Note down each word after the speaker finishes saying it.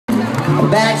Our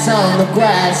backs on the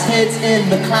grass, heads in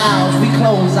the clouds. We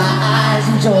close our eyes,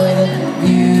 enjoy the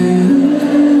view.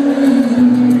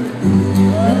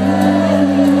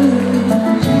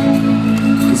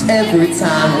 'Cause every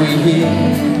time we hear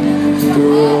the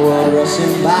girl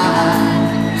rushing by,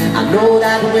 I know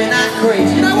that we're not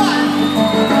crazy. You know why?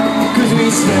 'Cause we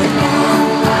spend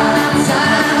all our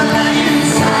time lying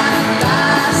side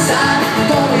by side,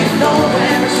 going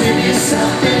nowhere. It's really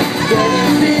something,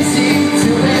 getting busy,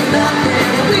 doing nothing.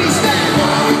 We spend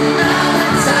all our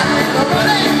time,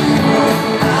 all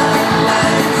our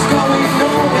lives, going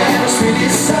nowhere. It's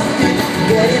really something,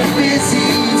 getting busy,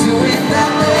 doing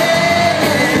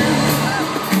nothing.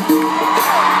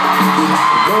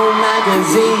 No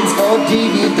magazines or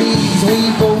DVDs, we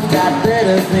both got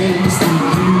better things to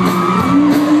do.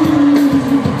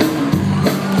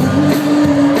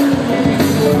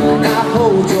 Now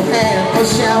hold your hand, or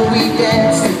shall we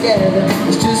dance together?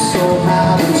 It's just so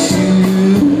how we